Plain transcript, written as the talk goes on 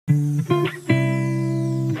Well,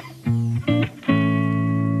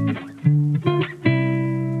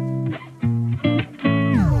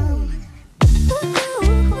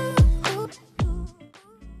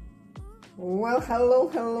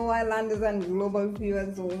 hello islanders and global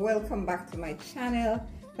viewers, welcome back to my channel.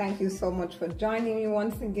 Thank you so much for joining me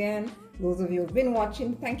once again. Those of you who've been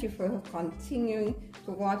watching, thank you for continuing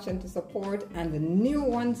to watch and to support, and the new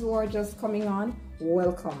ones who are just coming on,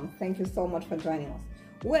 welcome. Thank you so much for joining us.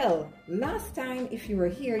 Well, last time, if you were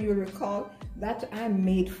here, you'll recall that I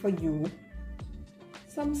made for you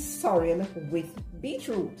some sorrel with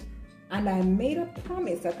beetroot. And I made a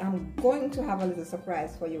promise that I'm going to have a little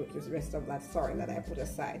surprise for you with the rest of that sorrel that I put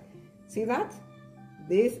aside. See that?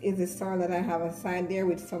 This is the sorrel that I have aside there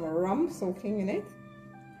with some rum soaking in it.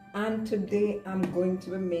 And today I'm going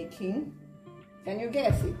to be making, can you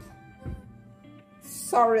guess it?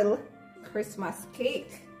 Sorrel Christmas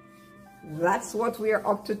cake. That's what we are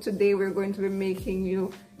up to today. We're going to be making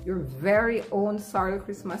you your very own sorrel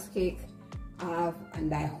Christmas cake.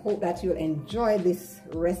 And I hope that you'll enjoy this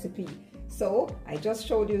recipe. So I just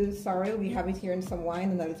showed you the sorrel. We have it here in some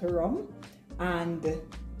wine and a little rum. And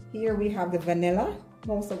here we have the vanilla,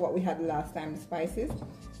 most of what we had last time, the spices.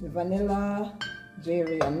 The vanilla,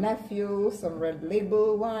 Jerry and Nephew, some red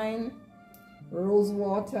label wine, rose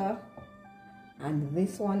water, and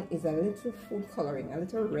this one is a little food coloring, a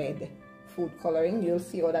little red food coloring. You'll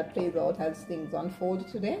see how that plays out as things unfold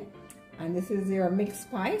today. And this is your mixed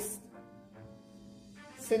spice.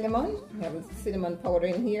 Cinnamon, we have cinnamon powder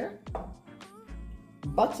in here.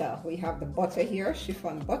 Butter, we have the butter here,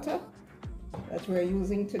 chiffon butter that we're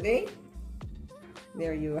using today.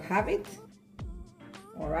 There you have it.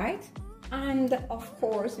 All right, and of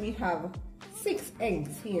course we have 6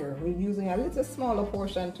 eggs here. We're using a little smaller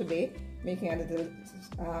portion today, making a little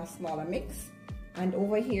smaller mix. And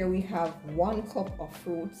over here we have 1 cup of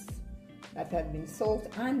fruits that had been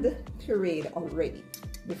soaked and pureed already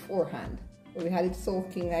beforehand. We had it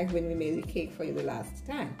soaking like when we made the cake for you the last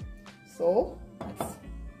time. So that's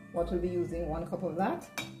what we'll be using, 1 cup of that.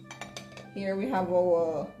 Here we have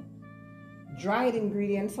our dried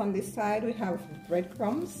ingredients on this side. We have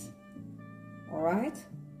breadcrumbs. All right.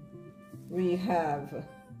 We have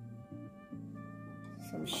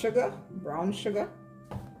some sugar, brown sugar,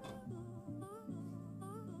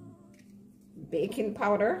 baking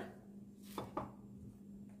powder,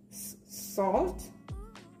 salt,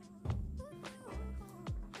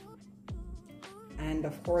 and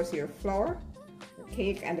of course your flour, the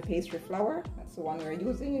cake and the pastry flour. That's the one we're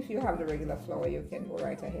using. If you have the regular flour, you can go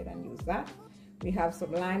right ahead and use that. We have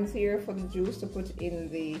some limes here for the juice to put in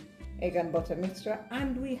the egg and butter mixture,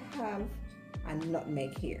 and we have a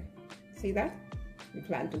nutmeg here. See that? We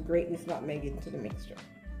plan to grate this nutmeg into the mixture.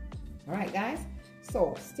 All right, guys,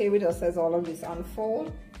 so stay with us as all of this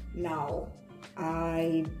unfolds. Now,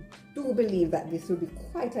 I do believe that this will be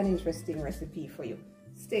quite an interesting recipe for you.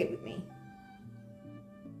 Stay with me.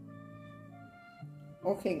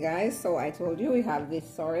 Okay guys, so I told you we have this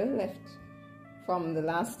sorrel left from the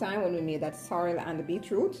last time when we made that sorrel and the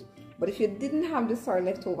beetroot. But if you didn't have the sorrel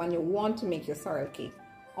left over and you want to make your sorrel cake,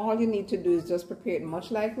 all you need to do is just prepare it much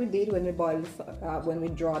like we did when we when we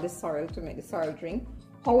draw the sorrel to make the sorrel drink.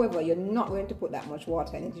 However, you're not going to put that much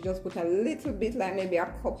water in it. You just put a little bit, like maybe a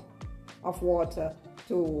cup of water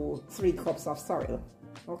to 3 cups of sorrel.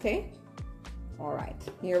 Okay? All right,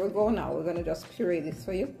 here we go. Now we're going to just puree this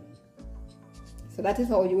for you. So that is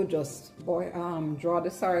how you would just draw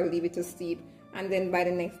the sorrel, leave it to steep, and then by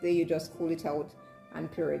the next day you just cool it out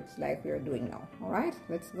and puree it like we are doing now. All right,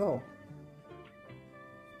 let's go.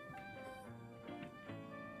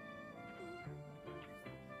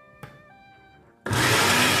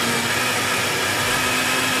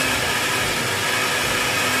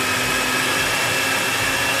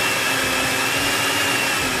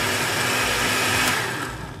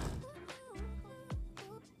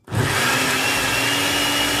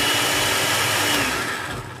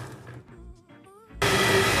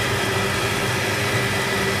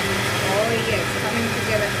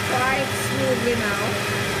 Now,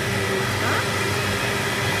 huh?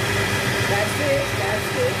 That's it,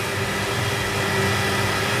 that's it.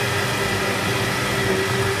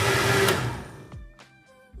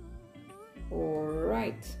 All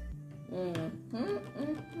right.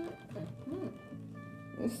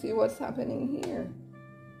 Let's see what's happening here.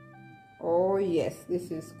 Oh yes,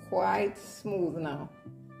 this is quite smooth now.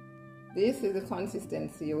 This is the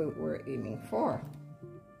consistency we're aiming for.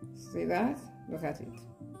 See that? Look at it.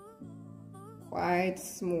 Quite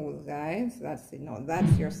smooth, guys. That's it. Now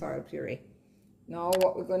that's your sorrel puree. Now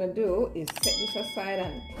what we're gonna do is set this aside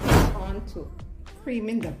and put on to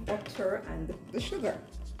creaming the butter and the sugar.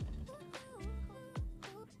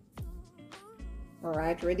 All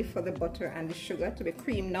right, ready for the butter and the sugar to be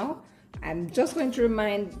creamed now. I'm just going to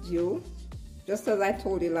remind you, just as I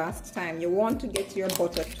told you last time, you want to get your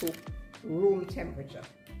butter to room temperature.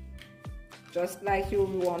 Just like you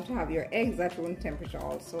want to have your eggs at room temperature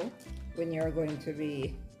also when you're going to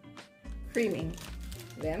be creaming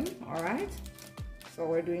them, all right? So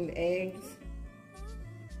we're doing the eggs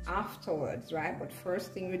afterwards, right? But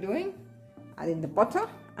first thing we're doing, adding the butter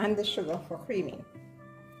and the sugar for creaming.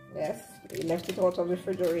 Yes, we left it out of the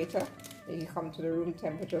refrigerator. You come to the room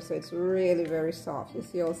temperature, so it's really very soft. You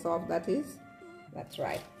see how soft that is? That's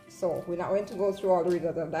right. So we're not going to go through all the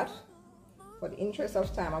rigors of that. For the interest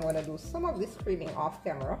of time, I'm going to do some of this creaming off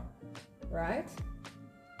camera, right?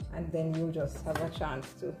 And then you'll just have a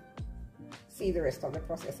chance to see the rest of the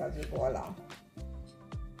process as we go along.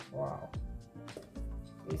 Wow.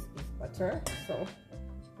 This is butter, so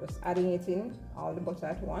just adding it in, all the butter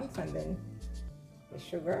at once, and then the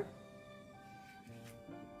sugar.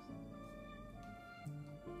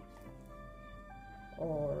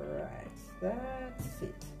 All right, that's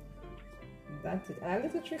it. That's it. And a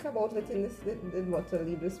little trick about letting the butter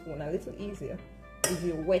leave the spoon a little easier is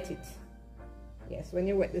you wet it. Yes, when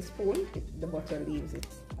you wet the spoon, the butter leaves it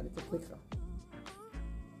a little quicker.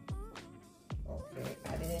 Okay,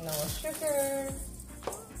 adding in our sugar.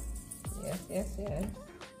 Yes, yes, yes.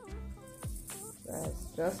 That's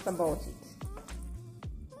just about it.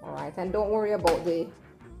 All right, and don't worry about the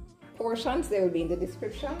portions, they will be in the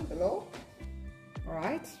description below. All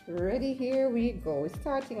right, ready, here we go. We're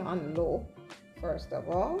starting on low first of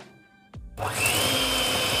all.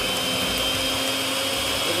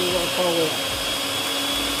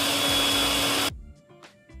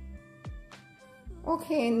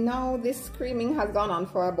 Okay, now this creaming has gone on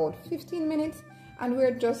for about 15 minutes, and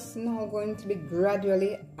we're just now going to be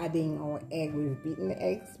gradually adding our egg. We've beaten the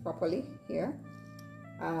eggs properly here,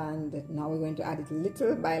 and now we're going to add it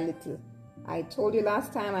little by little. I told you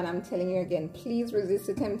last time, and I'm telling you again, please resist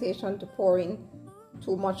the temptation to pour in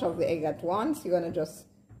too much of the egg at once. You're going to just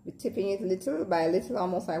be tipping it little by little,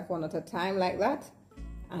 almost like one at a time like that,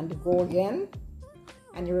 and go again,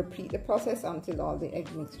 and you repeat the process until all the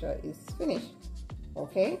egg mixture is finished.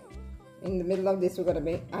 Okay, in the middle of this, we're going to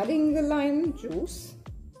be adding the lime juice,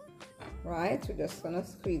 right? We're just going to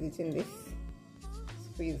squeeze it in this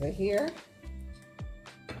squeezer here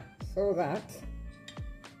so that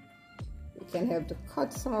it can help to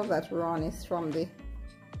cut some of that rawness from the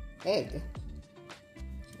egg.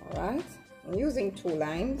 All right, I'm using 2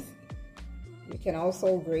 limes. You can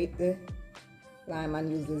also grate the lime and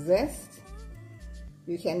use the zest.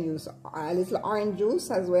 You can use a little orange juice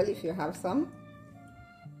as well if you have some.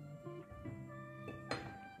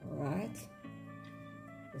 All right,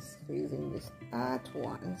 just squeezing this at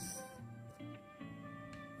once.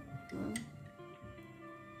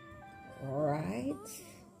 All right,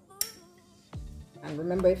 and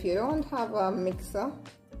remember, if you don't have a mixer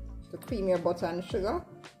to cream your butter and sugar,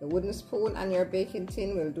 the wooden spoon and your baking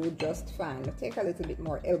tin will do just fine. It'll take a little bit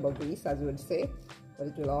more elbow grease, as you would say, but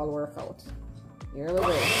it will all work out. Here we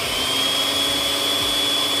go.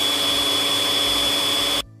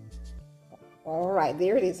 All right,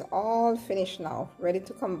 there it is, all finished now, ready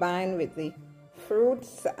to combine with the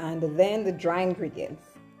fruits and then the dry ingredients.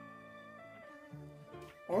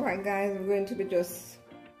 All right, guys, we're going to be just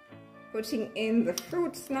putting in the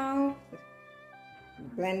fruits now,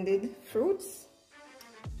 blended fruits,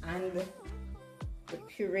 and the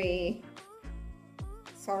puree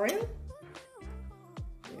sorrel.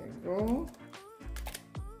 There you go.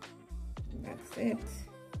 That's it.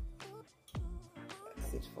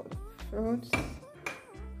 That's it for the fruits.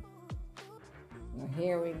 Now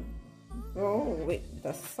here we go with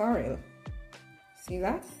the sorrel. See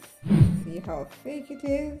that? See how thick it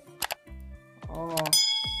is? Oh,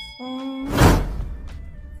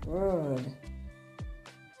 good.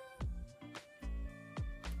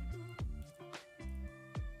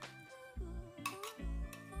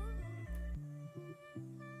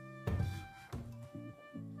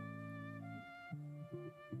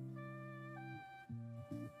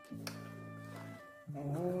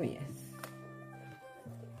 Oh yes.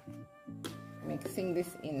 Mixing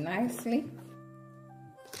this in nicely.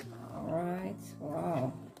 All right,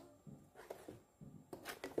 wow.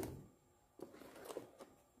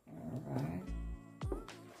 All right.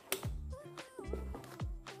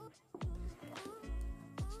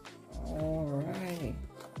 All right.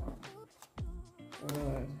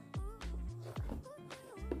 Good.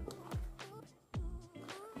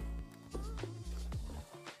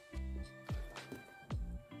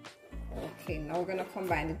 Okay, now we're going to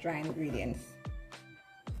combine the dry ingredients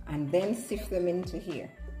and then sift them into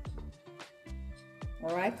here.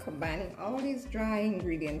 All right, combining all these dry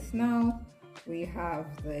ingredients now. We have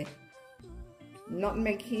the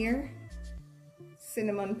nutmeg here,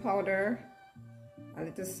 cinnamon powder, a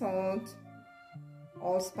little salt,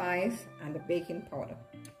 allspice, and the baking powder.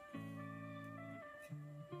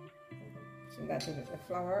 So that is the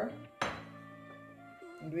flour.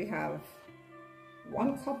 And we have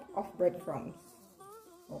 1 cup of breadcrumbs.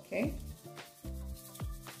 Okay.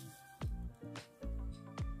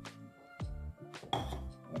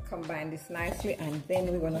 We'll combine this nicely, and then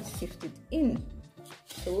we're going to sift it in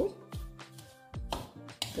to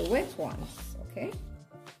the wet ones. Okay.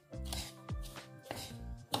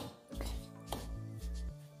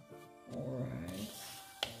 All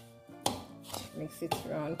right. Mix it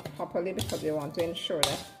around properly because we want to ensure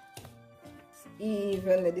that it's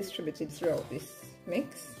evenly distributed throughout this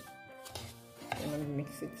mix. I'm going to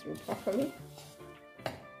mix it through properly.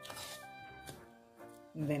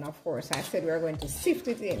 And then of course I said we're going to sift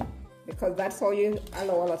it in, because that's how you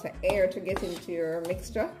allow a lot of air to get into your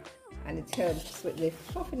mixture, and it helps with the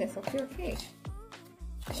fluffiness of your cake.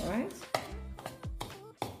 Alright.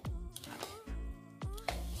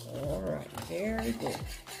 Alright, very good.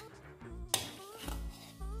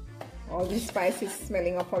 All these spices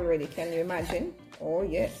smelling up already, can you imagine? Oh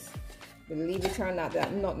yes. Believe it or not,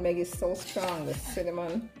 that nutmeg is so strong, the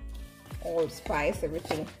cinnamon, allspice,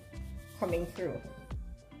 everything coming through.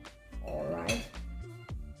 All right,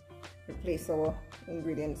 replace our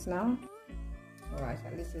ingredients now. All right,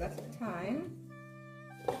 a little at a time.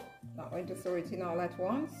 Not going to throw it in all at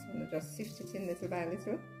once. I'm going to just sift it in little by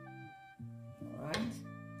little. All right.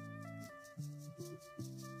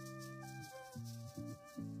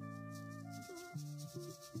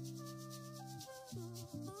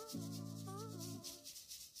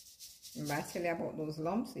 Remember I tell you about those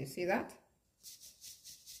lumps, you see that?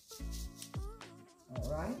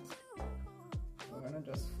 All right. We're going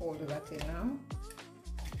to just fold that in now.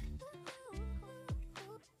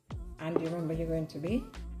 And remember, you're going to be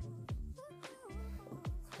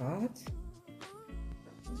cut.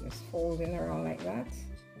 Just folding around like that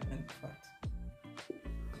and cut.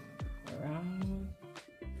 Around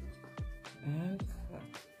and cut.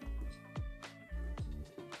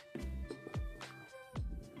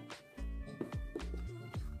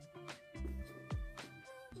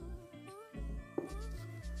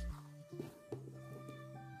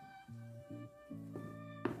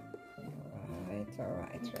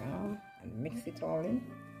 Alright, round and mix it all in.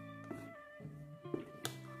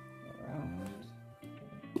 Around.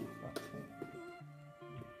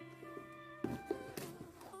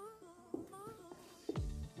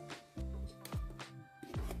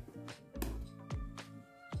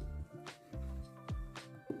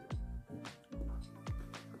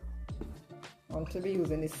 I want to be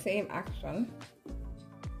using the same action.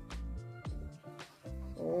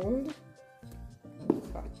 Fold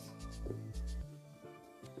and cut.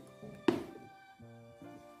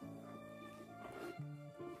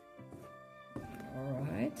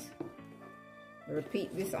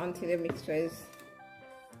 Repeat this until the mixture is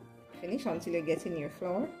finished, until you get in your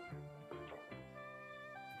flour.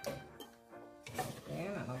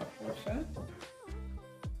 Then another portion.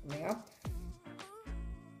 Coming up.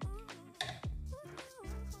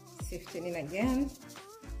 Sifting in again.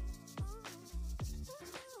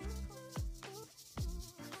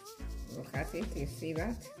 Look at it, you see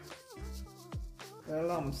that? The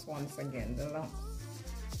lumps once again, the lumps.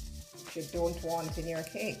 Which you don't want in your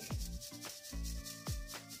cake.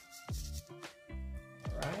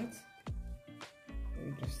 Right?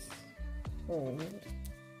 You just fold.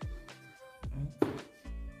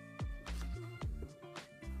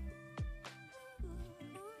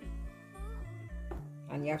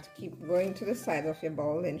 And you have to keep going to the side of your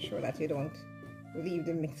bowl, ensure that you don't leave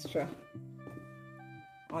the mixture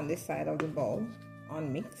on the side of the bowl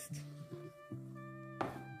unmixed.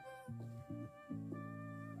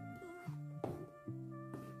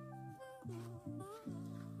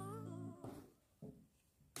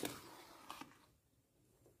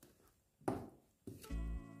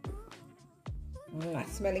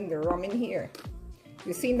 Smelling the rum in here.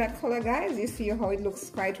 You seen that color, guys? You see how it looks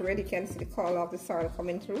quite red? You can see the color of the sorrel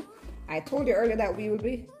coming through. I told you earlier that we will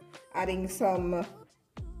be adding some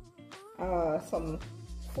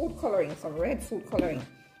food coloring, some red food coloring,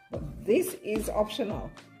 but this is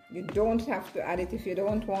optional. You don't have to add it if you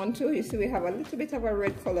don't want to. You see we have a little bit of a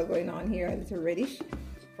red color going on here, a little reddish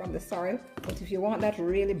from the sorrel, but if you want that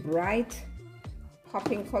really bright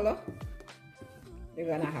popping color, you're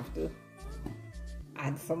gonna have to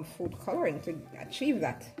add some food coloring to achieve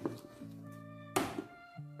that.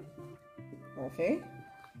 Okay,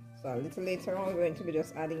 So a little later on, we're going to be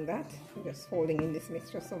just adding that. We're just folding in this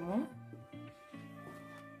mixture some more.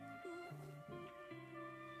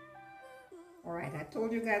 All right, I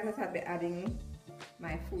told you guys that I'd be adding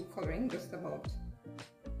my food coloring, just about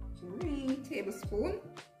 3 tablespoons,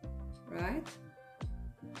 right?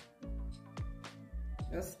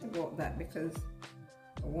 Just about that, because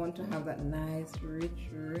I want to have that nice rich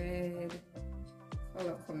red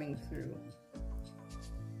color coming through.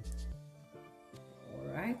 All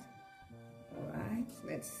right,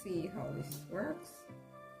 let's see how this works.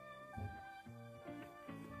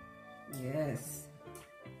 Yes,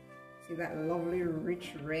 see that lovely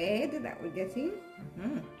rich red that we're getting?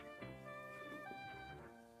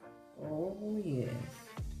 Oh yes.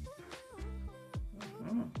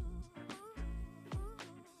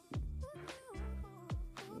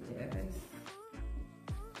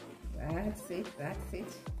 Yes, that's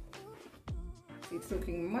it. It's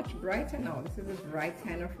looking much brighter now. This is the bright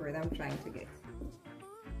kind of red I'm trying to get.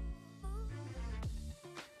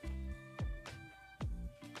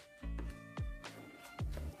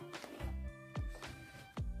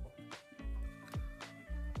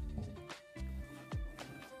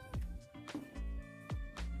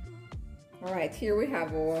 All right, here we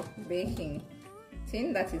have our baking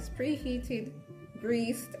tin that is preheated,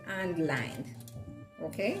 greased and lined.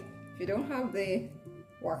 Okay, if you don't have the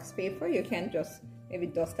wax paper, you can just maybe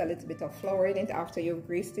dust a little bit of flour in it after you've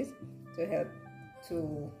greased it to help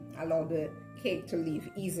to allow the cake to leave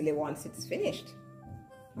easily once it's finished.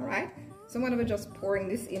 All right, so I'm going to be just pouring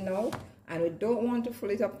this in now, and we don't want to fill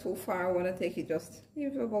it up too far. I want to take it just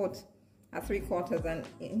leave about a 3/4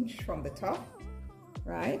 inch from the top,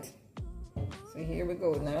 right? So here we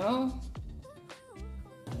go now.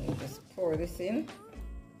 And just pour this in.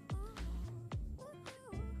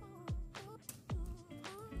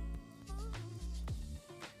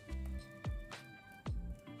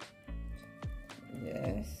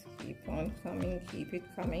 Yes, keep on coming, keep it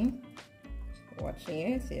coming.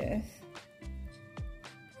 Watching it, yes.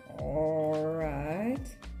 All right.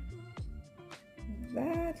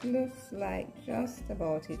 That looks like just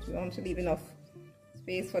about it. We want to leave enough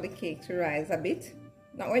space for the cake to rise a bit.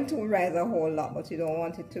 Not going to rise a whole lot, but you don't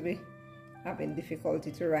want it to be having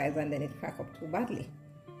difficulty to rise and then it crack up too badly.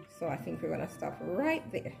 So I think we're going to stop right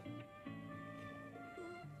there.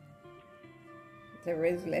 Whatever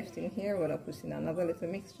is left in here, we're going to put in another little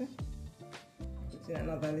mixture. Put in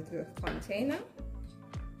another little container.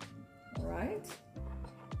 All right.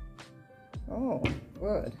 Oh,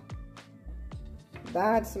 good.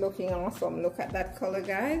 That's looking awesome. Look at that color,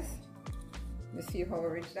 guys. You see how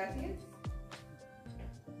rich that is?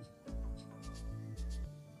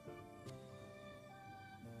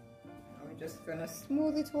 Now we're just gonna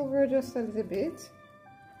smooth it over just a little bit.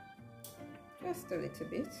 Just a little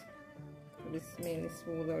bit. It's mainly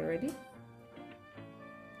smooth already.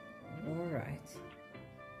 Alright.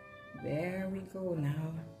 There we go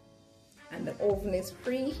now. And the oven is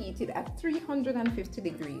preheated at 350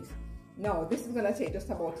 degrees. Now this is gonna take just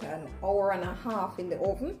about an hour and a half in the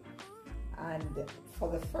oven. And for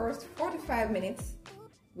the first 45 minutes,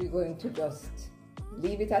 we're going to just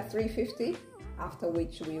leave it at 350, after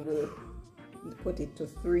which we will put it to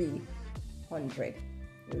 300.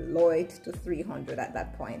 We'll lower it to 300 at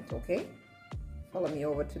that point, okay? Follow me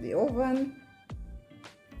over to the oven.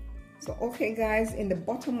 So, okay guys, in the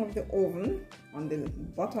bottom of the oven, on the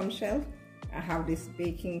bottom shelf, I have this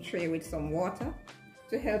baking tray with some water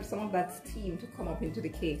to help some of that steam to come up into the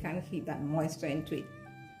cake and keep that moisture into it.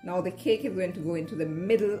 Now the cake is going to go into the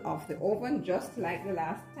middle of the oven, just like the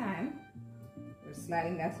last time. We're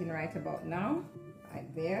sliding that in right about now,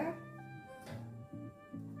 right there.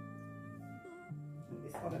 And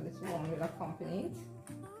this other little one will accompany it.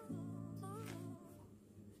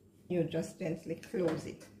 You just gently close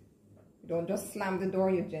it. You don't just slam the door,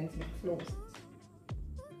 you gently close it.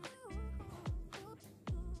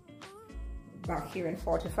 Back here in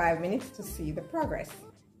 45 minutes to see the progress.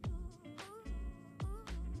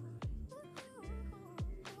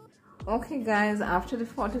 Okay guys, after the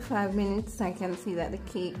 45 minutes, I can see that the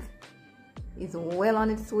cake is well on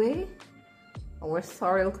its way. Our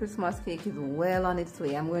Sorrel Christmas cake is well on its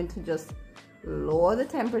way. I'm going to just lower the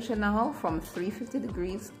temperature now from 350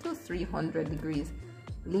 degrees to 300 degrees.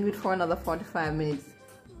 Leave it for another 45 minutes.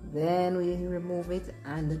 Then we remove it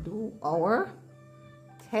and do our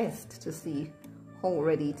test to see how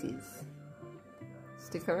ready it is.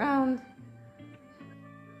 Stick around.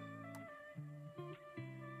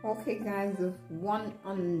 Okay guys,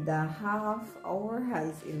 1.5 hours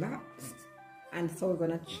has elapsed, and so we're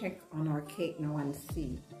gonna check on our cake now and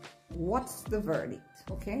see what's the verdict,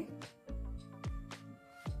 okay?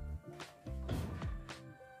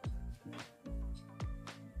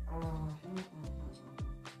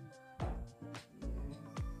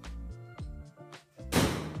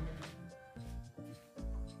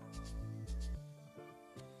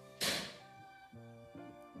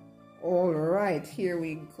 All right, here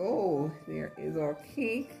we go. There is our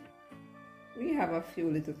cake. We have a few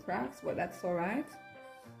little cracks, but that's all right.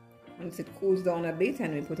 Once it cools down a bit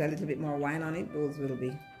and we put a little bit more wine on it, those will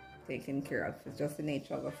be taken care of. It's just the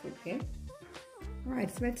nature of a fruit cake. All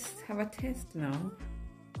right, so let's have a test now.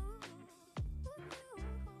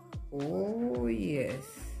 Oh yes,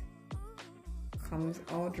 comes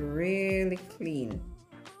out really clean.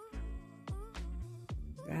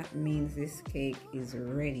 That means this cake is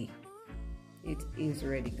ready. It is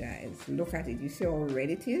ready, guys. Look at it. You see how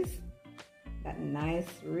red it is? That nice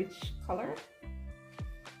rich color.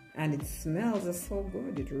 And it smells so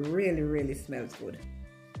good. It really, really smells good.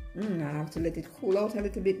 I have to let it cool out a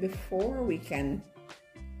little bit before we can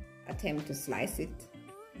attempt to slice it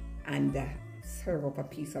and serve up a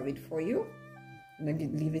piece of it for you. I'm going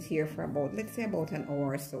to leave it here for about, let's say about an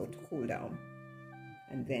hour or so to cool down.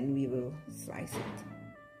 And then we will slice it.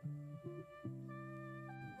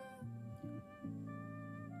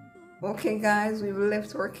 Okay guys, we've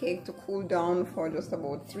left our cake to cool down for just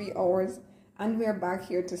about 3 hours and we're back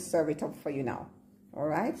here to serve it up for you now.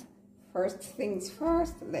 Alright, first things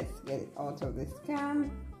first, let's get it out of this can.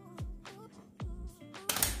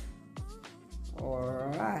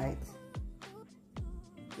 Alright,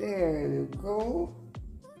 there you go.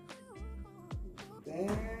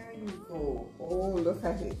 There you go. Oh, look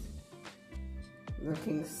at it.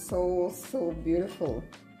 Looking so beautiful.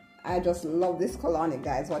 I just love this color on it,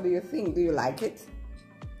 guys. What do you think? Do you like it?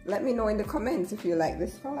 Let me know in the comments if you like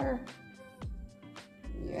this color.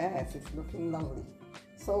 Yes, it's looking lovely.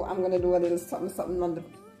 So I'm gonna do a little something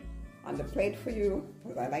on the plate for you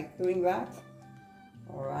because I like doing that.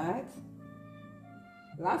 All right.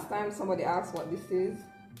 Last time somebody asked what this is.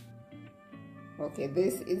 Okay,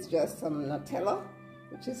 this is just some Nutella,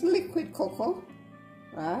 which is liquid cocoa,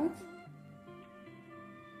 right?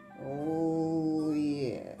 Oh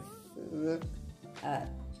yes, look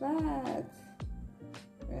at that.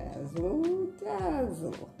 Razzle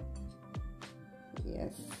dazzle.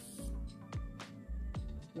 Yes.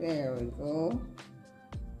 There we go.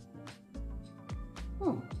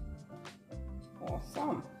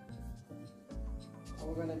 Awesome.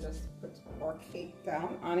 We're gonna just put our cake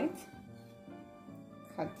down on it.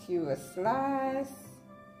 Cut you a slice.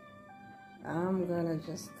 I'm gonna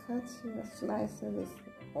just cut you a slice of this.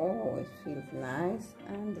 Oh, it feels nice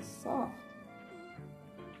and soft.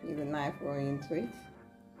 Feel the knife going into it.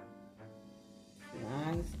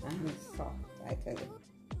 Nice and soft, I tell you.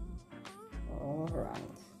 All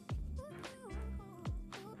right.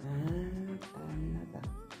 And another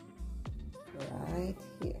right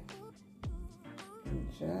here. And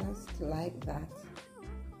just like that.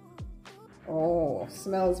 Oh,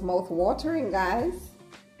 smells mouth-watering, guys.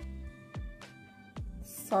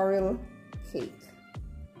 Sorrel cake.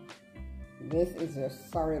 This is your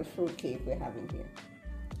sorrel fruit cake we're having here.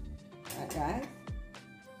 Alright, guys.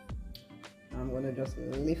 I'm going to just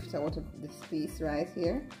lift out of this piece right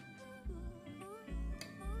here.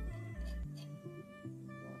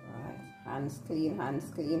 Alright, hands clean,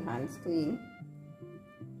 hands clean, hands clean.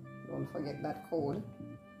 Don't forget that code.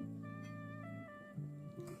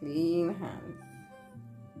 Clean hands.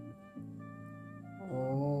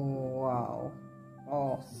 Oh, wow.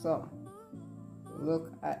 Awesome.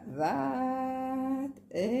 Look at that.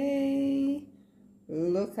 Hey,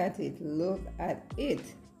 look at it. Look at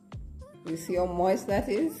it. You see how moist that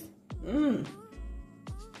is?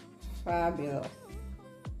 Fabulous.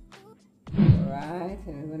 Right,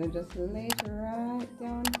 and we're going to just lay it right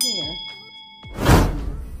down here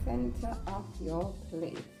in the center of your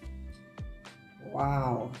plate.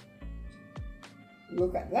 Wow.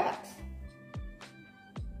 Look at that.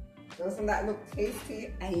 Doesn't that look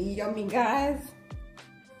tasty and yummy, guys?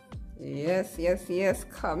 Yes, yes, yes.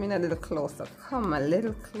 Come in a little closer. Come a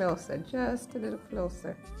little closer. Just a little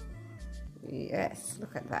closer. Yes,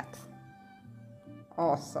 look at that.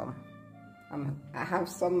 Awesome. I have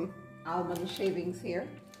some almond shavings here.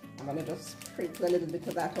 I'm going to just sprinkle a little bit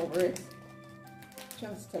of that over it.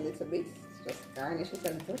 Just a little bit. Just garnish it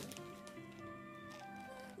a little.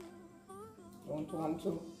 Don't want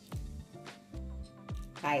to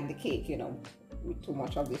hide the cake, you know, with too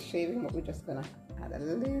much of this shaving, but we're just gonna add a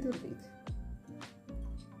little bit.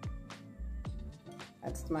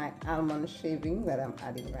 That's my almond shaving that I'm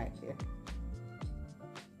adding right here.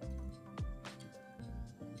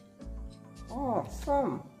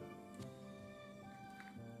 Awesome.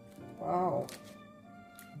 Wow.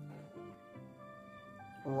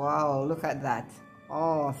 Wow, look at that.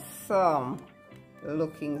 Awesome.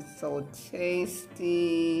 Looking so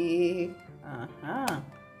tasty.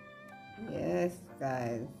 Yes,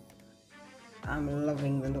 guys. I'm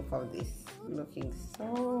loving the look of this. Looking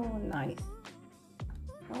so nice.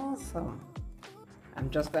 Awesome. I'm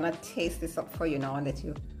just gonna taste this up for you now and let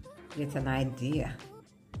you get an idea.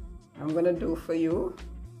 I'm gonna do for you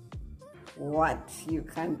what you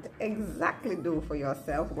can't exactly do for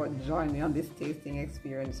yourself, but join me on this tasting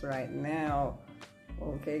experience right now.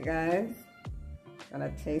 Okay guys,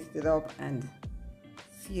 gonna taste it up and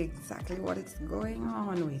see exactly what it's going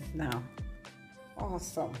on with now.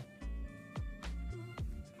 Awesome.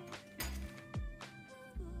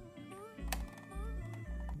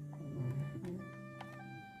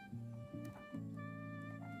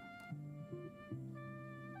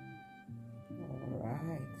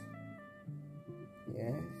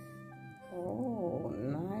 Yes. Oh,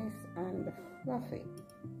 nice and fluffy.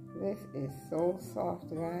 This is so soft,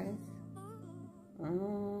 guys.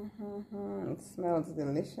 It smells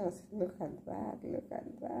delicious. Look at that. Look at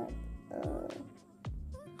that.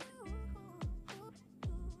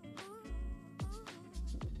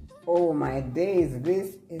 Oh my days,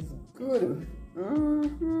 this is good.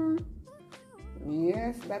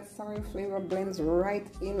 Yes, that sorrel flavor blends right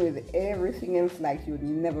in with everything else like you'd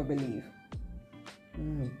never believe.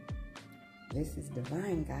 This is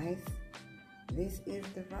divine, guys. This is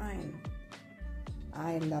divine.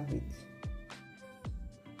 I love it.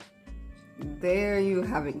 There you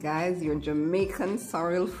have it, guys. Your Jamaican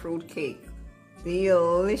sorrel fruit cake.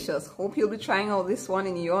 Delicious. Hope you'll be trying out this one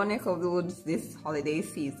in your neck of the woods this holiday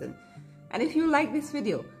season. And if you like this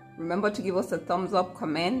video, remember to give us a thumbs up,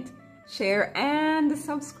 comment, share, and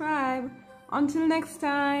subscribe. Until next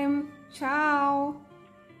time, ciao.